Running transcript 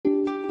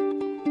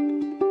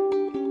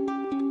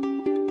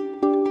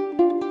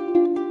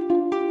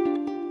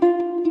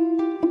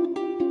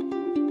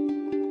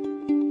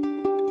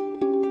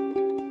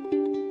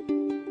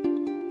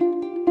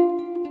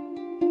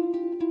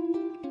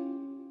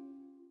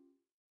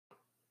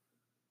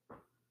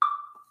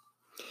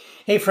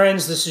Hey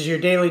friends, this is your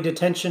daily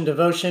detention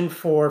devotion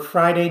for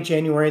Friday,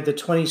 January the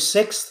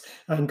 26th.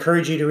 I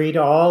encourage you to read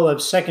all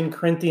of 2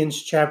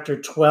 Corinthians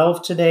chapter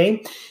 12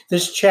 today.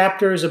 This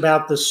chapter is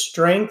about the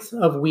strength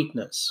of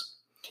weakness.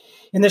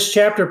 In this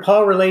chapter,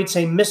 Paul relates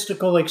a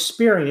mystical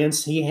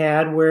experience he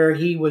had where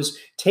he was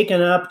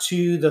taken up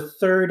to the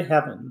third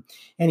heaven,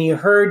 and he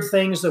heard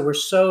things that were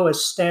so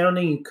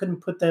astounding he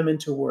couldn't put them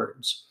into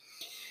words.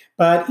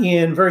 But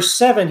in verse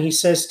 7, he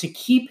says, to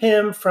keep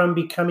him from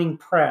becoming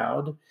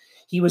proud,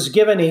 he was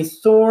given a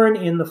thorn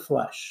in the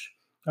flesh,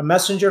 a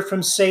messenger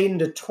from Satan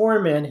to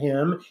torment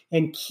him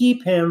and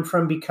keep him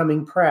from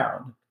becoming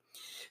proud.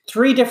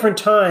 3 different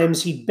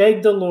times he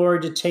begged the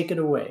Lord to take it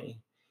away.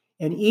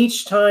 And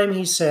each time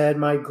he said,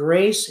 my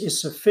grace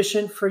is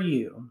sufficient for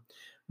you.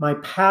 My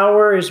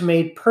power is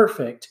made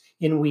perfect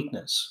in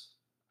weakness.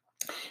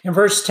 In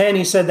verse 10,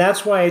 he said,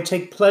 that's why I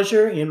take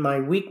pleasure in my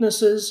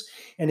weaknesses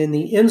and in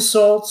the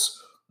insults,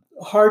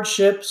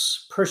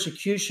 hardships,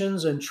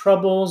 persecutions, and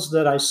troubles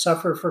that I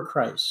suffer for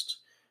Christ.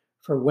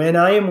 For when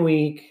I am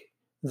weak,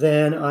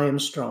 then I am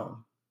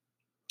strong.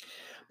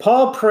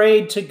 Paul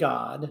prayed to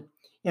God,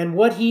 and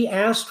what he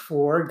asked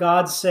for,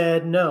 God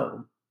said,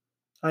 no,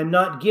 I'm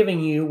not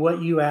giving you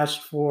what you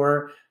asked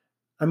for.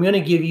 I'm going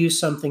to give you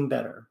something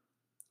better.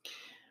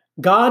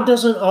 God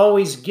doesn't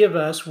always give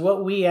us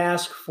what we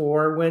ask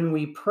for when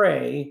we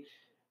pray,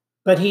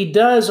 but he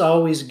does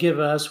always give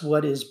us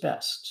what is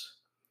best.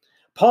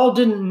 Paul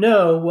didn't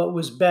know what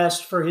was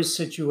best for his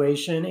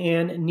situation,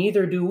 and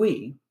neither do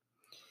we.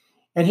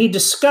 And he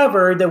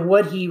discovered that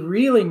what he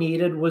really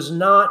needed was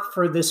not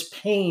for this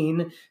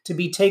pain to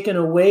be taken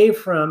away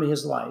from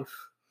his life,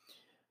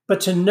 but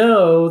to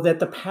know that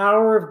the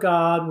power of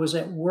God was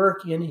at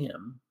work in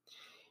him,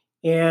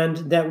 and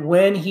that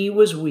when he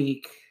was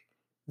weak,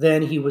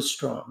 then he was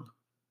strong.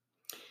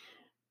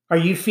 Are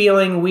you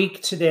feeling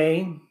weak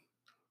today?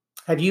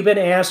 Have you been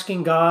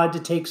asking God to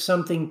take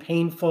something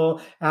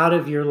painful out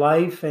of your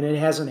life and it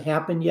hasn't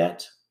happened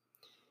yet?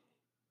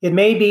 It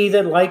may be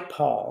that, like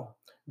Paul,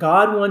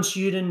 God wants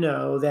you to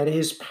know that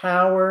his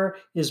power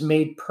is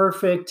made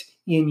perfect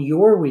in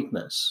your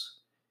weakness.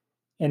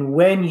 And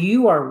when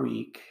you are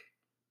weak,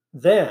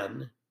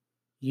 then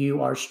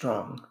you are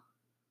strong.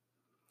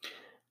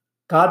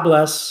 God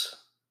bless.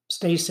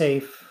 Stay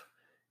safe.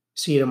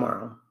 See you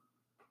tomorrow.